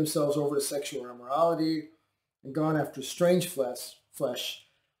given themselves over to sexual immorality and gone after strange flesh,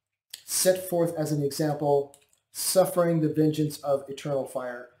 set forth as an example, suffering the vengeance of eternal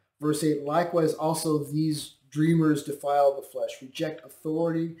fire. Verse 8, likewise also these dreamers defile the flesh, reject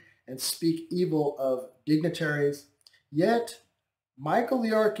authority, and speak evil of dignitaries. Yet Michael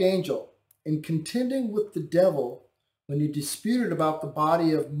the archangel, in contending with the devil, when he disputed about the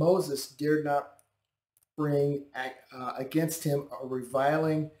body of Moses, dared not bring against him a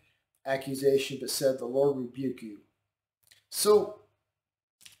reviling accusation, but said, the Lord rebuke you. So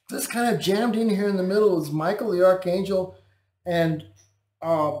this kind of jammed in here in the middle is Michael the archangel and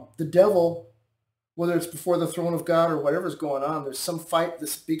the devil, whether it's before the throne of God or whatever's going on. There's some fight,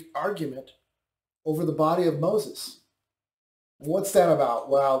 this big argument over the body of Moses. What's that about?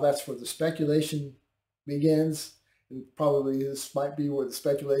 Well, that's where the speculation begins, and probably this might be where the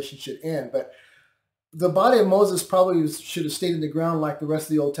speculation should end. But the body of Moses probably should have stayed in the ground like the rest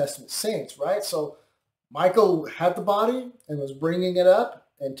of the Old Testament saints, right? So Michael had the body and was bringing it up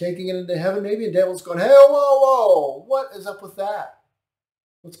and taking it into heaven maybe, and devil's going, hey, whoa, what is up with that?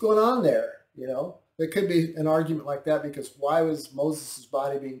 What's going on there? You know, there could be an argument like that, because why was Moses'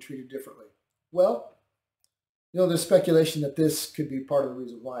 body being treated differently? Well, you know, there's speculation that this could be part of the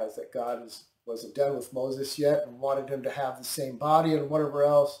reason why, is that God wasn't done with Moses yet and wanted him to have the same body and whatever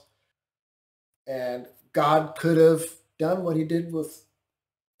else. And God could have done what he did with,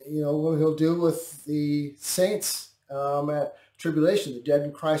 you know, what he'll do with the saints at tribulation. The dead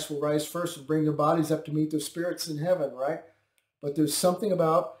in Christ will rise first and bring their bodies up to meet their spirits in heaven, right? But there's something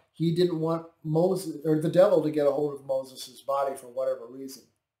about he didn't want Moses or the devil to get a hold of Moses' body for whatever reason.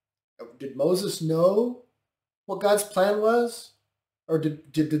 Did Moses know what God's plan was? Or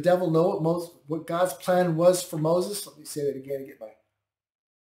did the devil know what God's plan was for Moses? Let me say that again and get my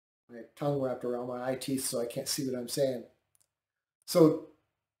tongue wrapped around my eye teeth so I can't see what I'm saying. So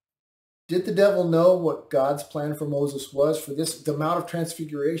did the devil know what God's plan for Moses was for this, the Mount of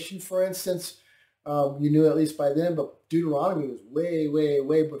Transfiguration, for instance? You knew at least by then, but Deuteronomy was way, way,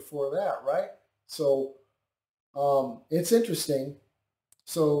 way before that, right? So It's interesting.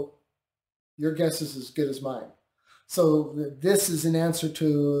 So your guess is as good as mine. So this is an answer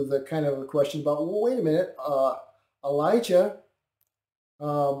to the kind of a question about, well, wait a minute, Elijah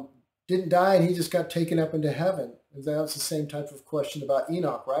didn't die and he just got taken up into heaven. And that's the same type of question about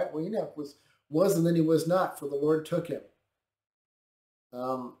Enoch, right? Well, Enoch was and then he was not, for the Lord took him.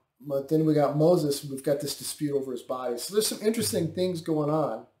 But then we got Moses, and we've got this dispute over his body. So there's some interesting things going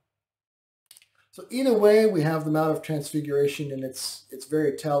on. So either way, we have the Mount of Transfiguration, and it's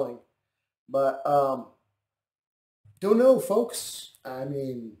very telling. But don't know, folks. I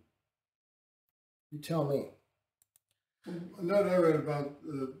mean, you tell me. A note I read about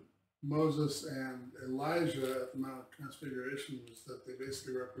Moses and Elijah at the Mount of Transfiguration was that they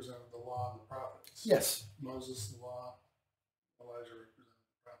basically represented the law and the prophets. Yes. Moses, the law, Elijah represented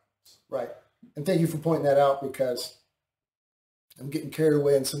the prophets. Right. And thank you for pointing that out, because I'm getting carried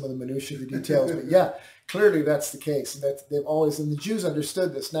away in some of the minutiae of the details. But yeah, clearly that's the case. And they've always, and the Jews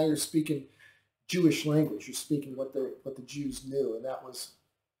understood this. Now you're speaking Jewish language. You're speaking what the Jews knew, and that was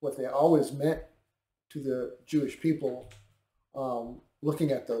what they always meant to the Jewish people.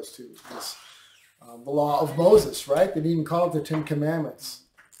 Looking at those two, the law of Moses, right? They didn't even call it the Ten Commandments.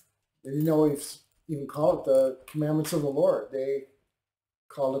 They didn't always even call it the commandments of the Lord. They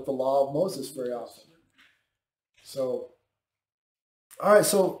called it the law of Moses very often. So, all right.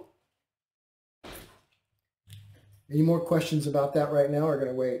 So, any more questions about that right now? Or going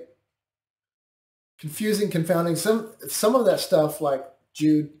to wait? Confusing, confounding. Some of that stuff, like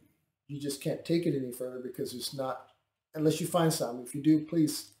Jude, you just can't take it any further because it's not. Unless you find some. If you do,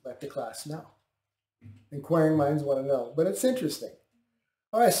 please let the class know. Inquiring minds want to know. But it's interesting.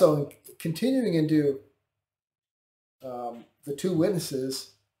 All right, so continuing into the two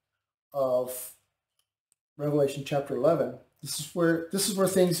witnesses of Revelation chapter 11, this is where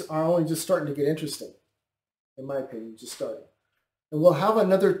things are only just starting to get interesting, in my opinion, just starting. And we'll have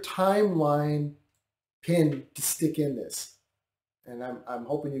another timeline pin to stick in this. And I'm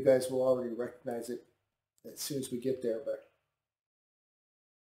hoping you guys will already recognize it as soon as we get there. But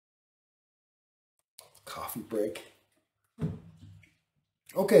coffee break.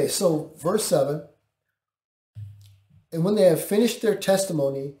 Okay, so verse 7. And when they have finished their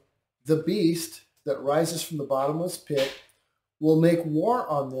testimony, the beast that rises from the bottomless pit will make war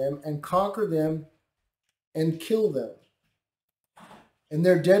on them and conquer them and kill them. And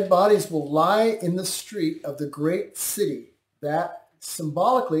their dead bodies will lie in the street of the great city. That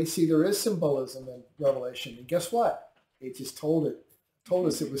symbolically, see, there is symbolism in Revelation. And guess what? It just told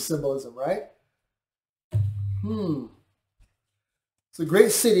us it was symbolism, right? So the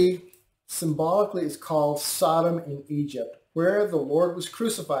great city symbolically is called Sodom in Egypt, where the Lord was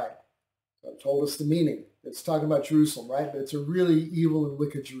crucified. So it told us the meaning. It's talking about Jerusalem, right? But it's a really evil and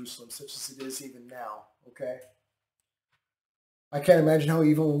wicked Jerusalem, such as it is even now, okay? I can't imagine how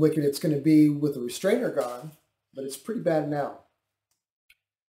evil and wicked it's going to be with the restrainer gone, but it's pretty bad now.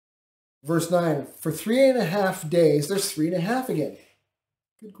 Verse 9, for 3.5 days, there's 3.5 again.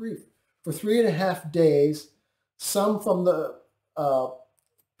 Good grief. For 3.5 days, some from the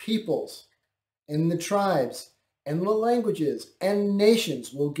peoples and the tribes and the languages and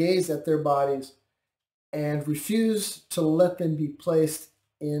nations will gaze at their bodies and refuse to let them be placed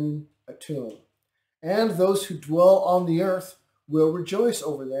in a tomb. And those who dwell on the earth will rejoice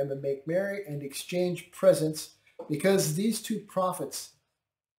over them and make merry and exchange presents, because these two prophets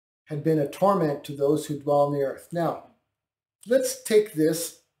had been a torment to those who dwell on the earth. Now, let's take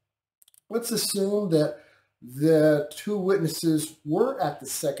this. Let's assume that the two witnesses were at the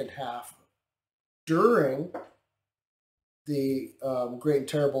second half during the great and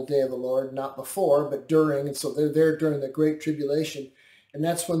terrible day of the Lord, not before, but during. And so they're there during the Great Tribulation. And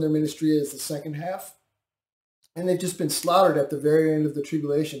that's when their ministry is, the second half. And they've just been slaughtered at the very end of the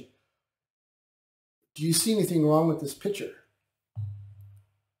tribulation. Do you see anything wrong with this picture?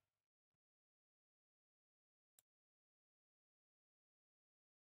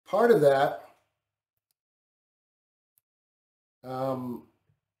 Part of that,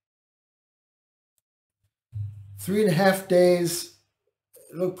 3.5 days,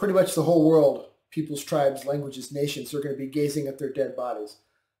 look, pretty much the whole world, peoples, tribes, languages, nations, are going to be gazing at their dead bodies.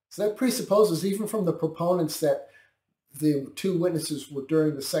 So that presupposes, even from the proponents, that the two witnesses were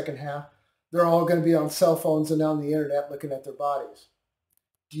during the second half, they're all going to be on cell phones and on the internet looking at their bodies.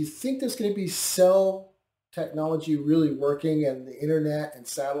 Do you think there's going to be cell technology really working and the internet and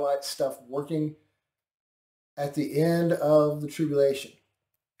satellite stuff working at the end of the tribulation?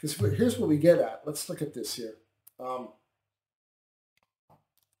 Because here's what we get at. Let's look at this here.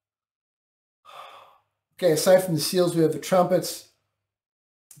 Okay, aside from the seals, we have the trumpets.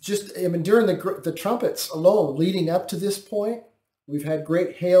 just, I mean, during the trumpets alone, leading up to this point, we've had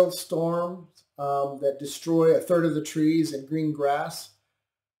great hailstorms that destroy a third of the trees and green grass.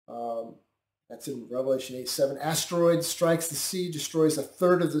 That's in Revelation 8:7. Asteroid strikes the sea, destroys a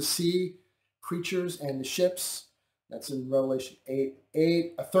third of the sea creatures and the ships. That's in Revelation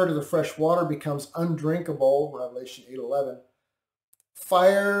 8:8. A third of the fresh water becomes undrinkable, Revelation 8:11.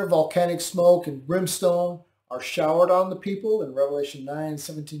 Fire, volcanic smoke, and brimstone are showered on the people in Revelation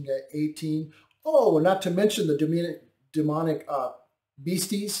 9:17-18. Oh, and not to mention the demonic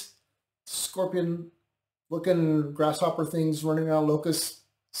beasties, scorpion-looking grasshopper things running around, locusts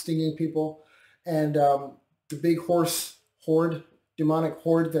stinging people, and the big horse horde, demonic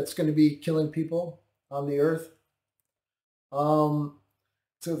horde that's going to be killing people on the earth. So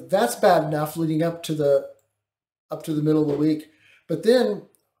that's bad enough leading up to the middle of the week. But then,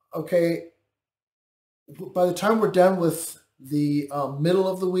 okay, by the time we're done with the middle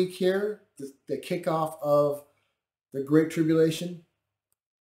of the week here, the kickoff of the Great Tribulation,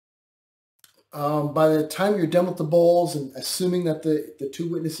 by the time you're done with the bowls, and assuming that the two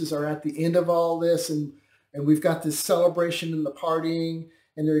witnesses are at the end of all this, and we've got this celebration and the partying,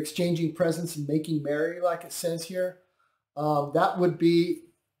 and they're exchanging presents and making merry, like it says here, that would be,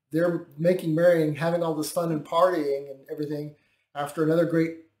 they're making merry and having all this fun and partying and everything after another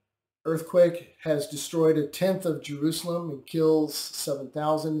great earthquake has destroyed a tenth of Jerusalem and kills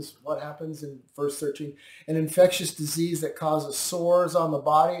 7,000 is what happens in verse 13. An infectious disease that causes sores on the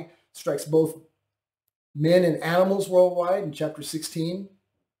body strikes both men and animals worldwide in chapter 16.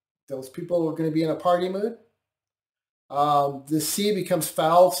 Those people are going to be in a party mood. The sea becomes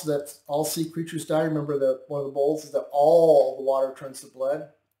foul so that all sea creatures die. Remember that one of the bowls is that all the water turns to blood.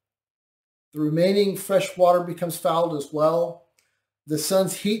 The remaining fresh water becomes fouled as well. The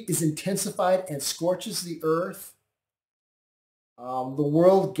sun's heat is intensified and scorches the earth. The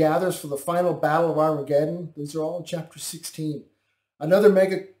world gathers for the final battle of Armageddon. These are all in chapter 16. Another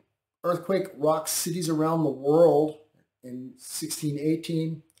mega earthquake rocks cities around the world in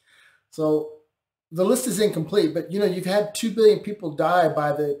 1618. So the list is incomplete, but you've had 2 billion people die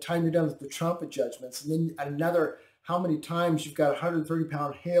by the time you're done with the trumpet judgments. And then another, how many times you've got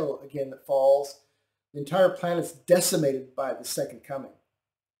 130-pound hail again that falls. The entire planet's decimated by the second coming.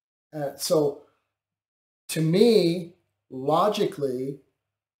 So to me, logically,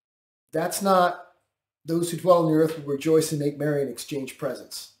 that's not those who dwell on the earth will rejoice and make merry and exchange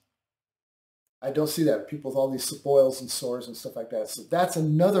presents. I don't see that. People with all these spoils and sores and stuff like that. So that's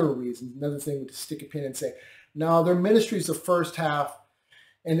another reason, another thing to stick a pin and say, no, their ministry is the first half.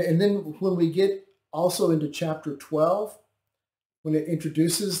 And then when we get also into chapter 12, when it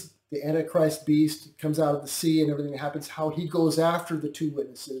introduces the Antichrist beast, comes out of the sea and everything that happens, how he goes after the 2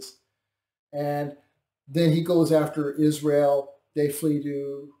 witnesses. And then he goes after Israel. They flee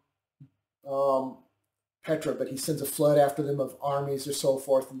to Petra, but he sends a flood after them of armies or so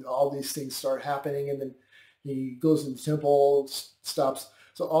forth, and all these things start happening. And then he goes in the temple, stops.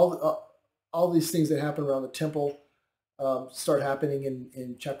 So all these things that happen around the temple start happening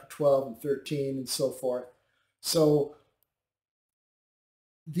in chapter 12 and 13 and so forth. So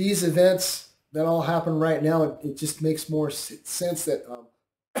these events that all happen right now, it just makes more sense that,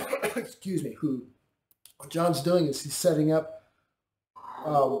 excuse me, what John's doing is he's setting up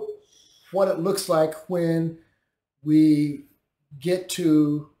what it looks like when we get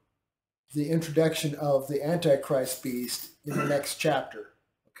to the introduction of the Antichrist beast in the next chapter.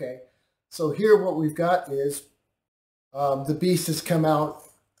 Okay, so here what we've got is the beast has come out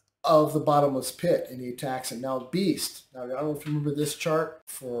of the bottomless pit and he attacks him. Now beast, now I don't know if you remember this chart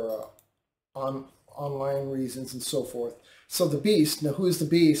for online reasons and so forth. So the beast, now who is the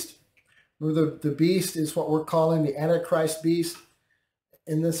beast? Remember the beast is what we're calling the Antichrist beast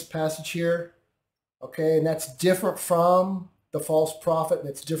in this passage here. Okay, and that's different from the false prophet, and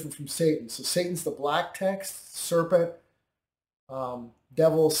it's different from Satan. So Satan's the black text, serpent,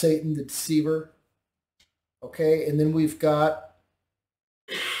 devil, Satan, the deceiver. Okay, and then we've got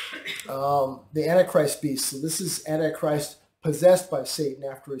the Antichrist beast. So this is Antichrist possessed by Satan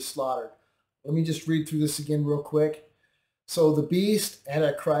after he's slaughtered. Let me just read through this again real quick. So the beast,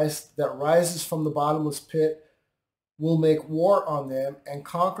 Antichrist, that rises from the bottomless pit will make war on them and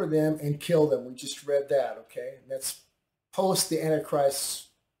conquer them and kill them. We just read that, okay? And that's post the Antichrist's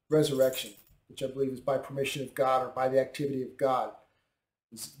resurrection, which I believe is by permission of God or by the activity of God.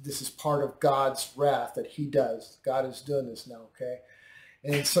 This is part of God's wrath that he does. God is doing this now, okay?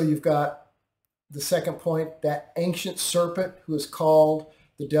 And so you've got the second point, that ancient serpent who is called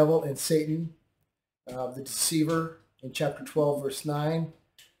the devil and Satan, the deceiver in chapter 12, verse 9.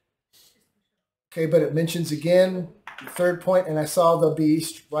 Okay, but it mentions again, the third point, and I saw the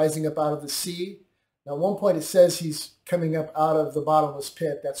beast rising up out of the sea. Now, at one point it says he's coming up out of the bottomless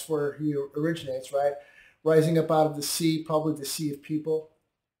pit. That's where he originates, right? Rising up out of the sea, probably the sea of people,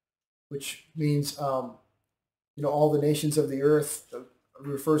 which means, all the nations of the earth.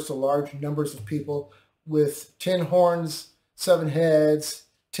 Refers to large numbers of people with 10 horns, 7 heads,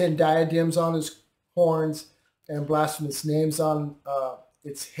 10 diadems on his horns, and blasphemous names on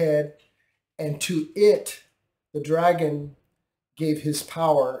its head. And to it, the dragon gave his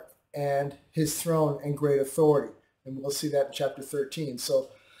power and his throne and great authority. And we'll see that in chapter 13. So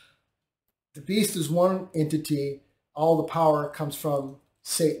the beast is one entity. All the power comes from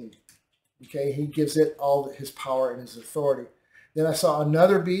Satan. Okay, he gives it all his power and his authority. Then I saw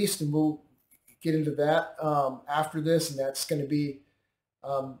another beast, and we'll get into that after this, and that's going to be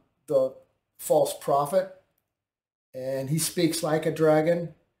the false prophet. And he speaks like a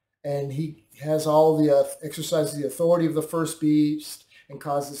dragon, and he has all the exercises the authority of the first beast and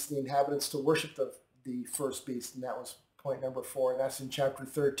causes the inhabitants to worship the first beast. And that was point number 4, and that's in chapter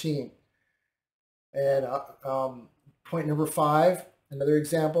 13. And point number 5, another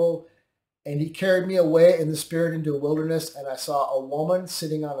example. And he carried me away in the spirit into a wilderness, and I saw a woman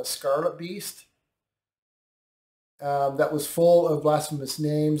sitting on a scarlet beast that was full of blasphemous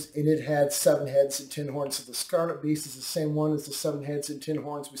names, and it had 7 heads and 10 horns. So the scarlet beast is the same one as the 7 heads and 10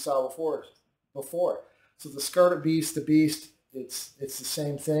 horns we saw before. So the scarlet beast, the beast, it's the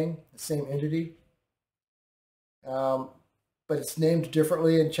same thing, the same entity. But it's named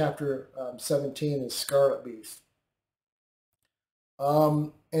differently in chapter 17 as scarlet beast.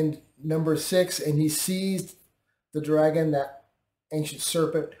 And number 6, and he seized the dragon, that ancient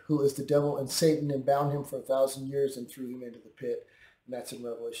serpent, who is the devil and Satan, and bound him for 1,000 years and threw him into the pit. And that's in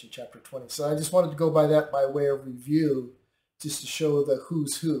Revelation chapter 20. So I just wanted to go by that by way of review, just to show the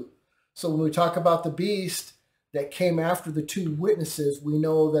who's who. So when we talk about the beast that came after the 2 witnesses, we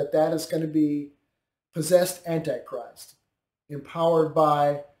know that that is going to be possessed Antichrist, empowered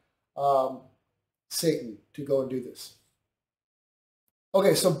by Satan to go and do this.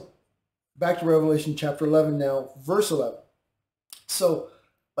 Okay, so back to Revelation chapter 11 now, verse 11. So,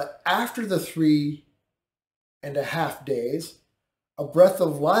 but after the 3.5 days, a breath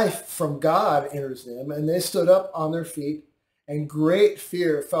of life from God enters them, and they stood up on their feet, and great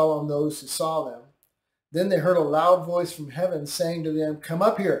fear fell on those who saw them. Then they heard a loud voice from heaven saying to them, "Come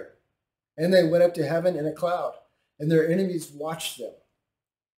up here." And they went up to heaven in a cloud, and their enemies watched them.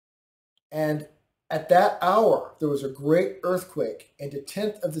 And at that hour, there was a great earthquake, and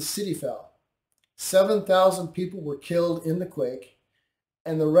 1/10 of the city fell. 7,000 people were killed in the quake,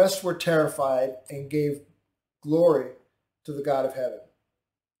 and the rest were terrified and gave glory to the God of heaven.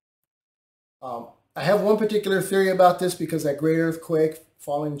 I have one particular theory about this, because that great earthquake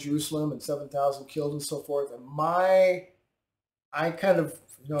falling in Jerusalem and 7,000 killed and so forth. And I kind of,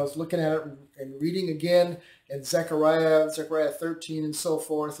 I was looking at it and reading again in Zechariah 13 and so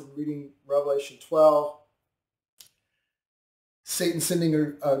forth, and reading Revelation 12. Satan sending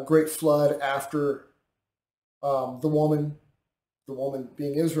a great flood after the woman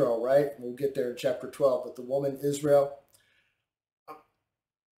being Israel, right? We'll get there in chapter 12, but the woman Israel.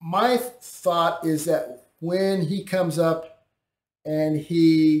 My thought is that when he comes up and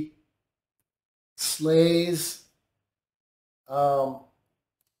he slays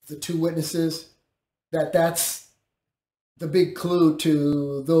the 2 witnesses, that's the big clue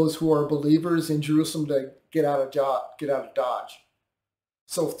to those who are believers in Jerusalem to get out of Dodge.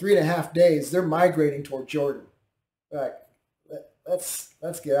 So 3.5 days, they're migrating toward Jordan. Like, let's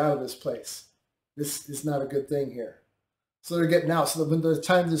get out of this place. This is not a good thing here. So they're getting out. So when the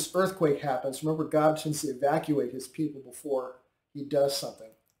time this earthquake happens, remember, God tends to evacuate his people before he does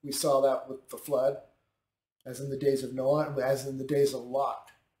something. We saw that with the flood, as in the days of Noah, as in the days of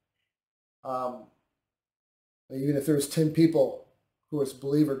Lot. Even if there was 10 people who was a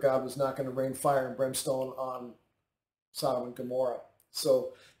believer, God was not going to rain fire and brimstone on Sodom and Gomorrah.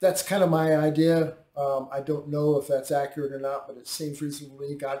 So that's kind of my idea. I don't know if that's accurate or not, but it seems reasonable to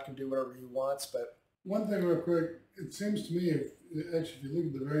me. God can do whatever he wants. But one thing real quick, it seems to me, if you look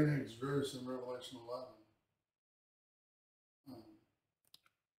at the very next verse in Revelation 11,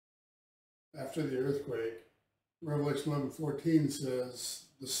 after the earthquake, Revelation 11:14 says,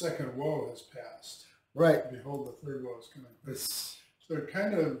 the second woe has passed. Right. Behold, the third woe is coming. It's, So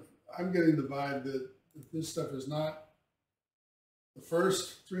I'm getting the vibe that this stuff is not the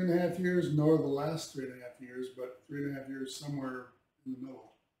first 3.5 years, nor the last 3.5 years, but 3.5 years somewhere in the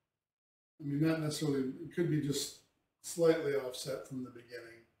middle. I mean, not necessarily, it could be just slightly offset from the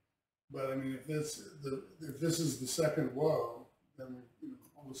beginning. But I mean, if this is the second woe, then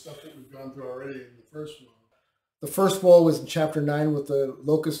all the stuff that we've gone through already in the first woe. The first woe was in chapter 9 with the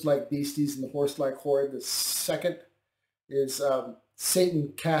locust-like beasties and the horse-like horde. The second is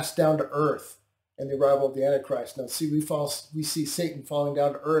Satan cast down to earth and the arrival of the Antichrist. Now, see, we see Satan falling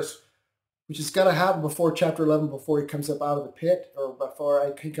down to earth, which is going to happen before chapter 11, before he comes up out of the pit, or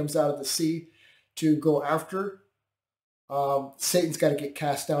before he comes out of the sea to go after. Satan's got to get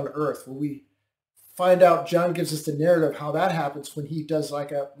cast down to earth. Well, we find out, John gives us the narrative how that happens when he does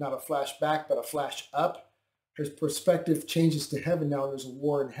like not a flash back, but a flash up. His perspective changes to heaven now, and there's a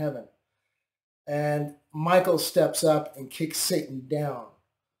war in heaven. And Michael steps up and kicks Satan down.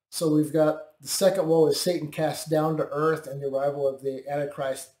 So we've got the second woe is Satan cast down to earth and the arrival of the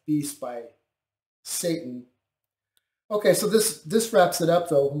Antichrist beast by Satan. Okay, so this wraps it up,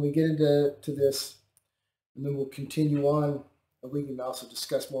 though, when we get into this. And then we'll continue on, and we can also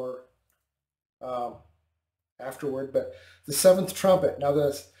discuss more afterward. But the seventh trumpet. Now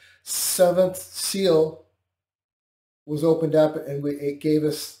the seventh seal was opened up, and it gave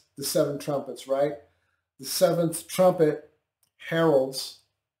us the 7 trumpets, right? The seventh trumpet heralds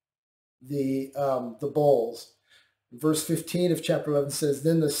the bowls. Verse 15 of chapter 11 says,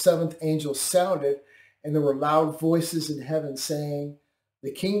 "Then the seventh angel sounded, and there were loud voices in heaven saying,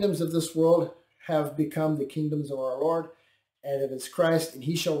 'The kingdoms of this world have become the kingdoms of our Lord and of his Christ, and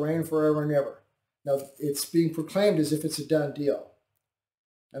he shall reign forever and ever.'" Now, it's being proclaimed as if it's a done deal.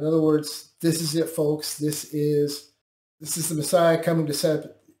 In other words, this is it, folks. This is the Messiah coming to set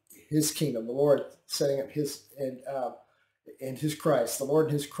up his kingdom, the Lord setting up his and his Christ, the Lord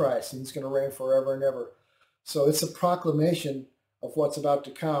and his Christ, and he's going to reign forever and ever. So it's a proclamation of what's about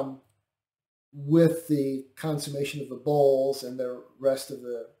to come with the consummation of the bowls and the rest of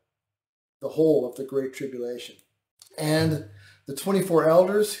the whole of the Great Tribulation. And the 24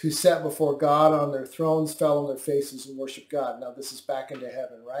 elders who sat before God on their thrones fell on their faces and worshiped God. Now this is back into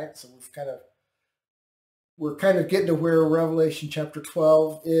heaven, right? So we're kind of getting to where Revelation chapter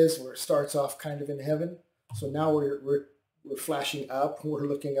 12 is, where it starts off kind of in heaven. So now we're flashing up. We're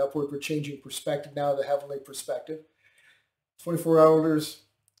looking upward. We're changing perspective now, the heavenly perspective. 24 elders,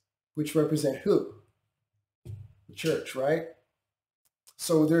 which represent who? The church, right?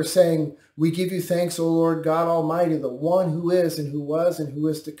 So they're saying, "We give you thanks, O Lord God Almighty, the one who is and who was and who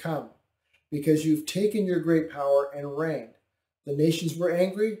is to come, because you've taken your great power and reigned. The nations were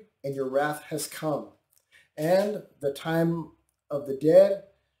angry, and your wrath has come, and the time of the dead,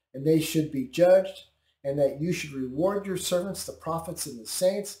 and they should be judged, and that you should reward your servants, the prophets and the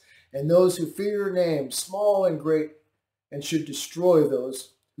saints, and those who fear your name, small and great, and should destroy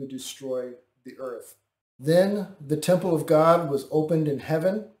those who destroy the earth." Then the temple of God was opened in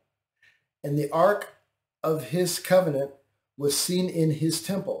heaven, and the ark of his covenant was seen in his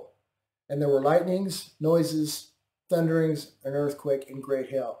temple. And there were lightnings, noises, thunderings, an earthquake, and great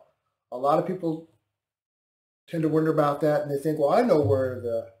hail. A lot of people tend to wonder about that, and they think, well, I know where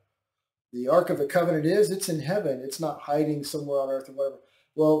the ark of the covenant is. It's in heaven. It's not hiding somewhere on earth or whatever.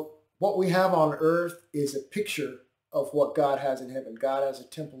 Well, what we have on earth is a picture of what God has in heaven. God has a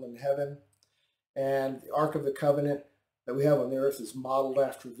temple in heaven. And the Ark of the Covenant that we have on the earth is modeled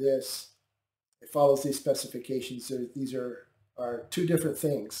after this. It follows these specifications. These are 2 different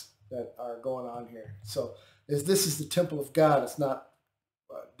things that are going on here. So this is the temple of God. It's not,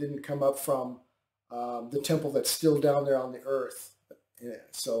 didn't come up from the temple that's still down there on the earth. Yeah,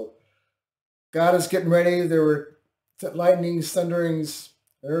 so God is getting ready. There were lightnings, thunderings,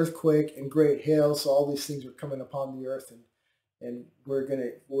 an earthquake, and great hail. So all these things are coming upon the earth, and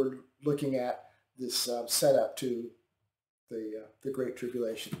we're looking at this setup to the Great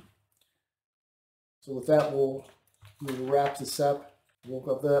Tribulation. So with that, we'll wrap this up.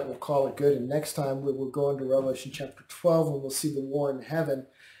 We'll call it good. And next time we'll go into Revelation chapter 12, and we'll see the war in heaven,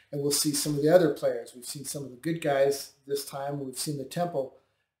 and we'll see some of the other players. We've seen some of the good guys this time. We've seen the temple.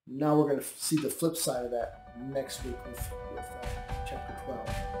 Now we're going to see the flip side of that next week with chapter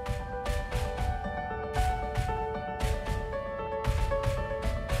 12.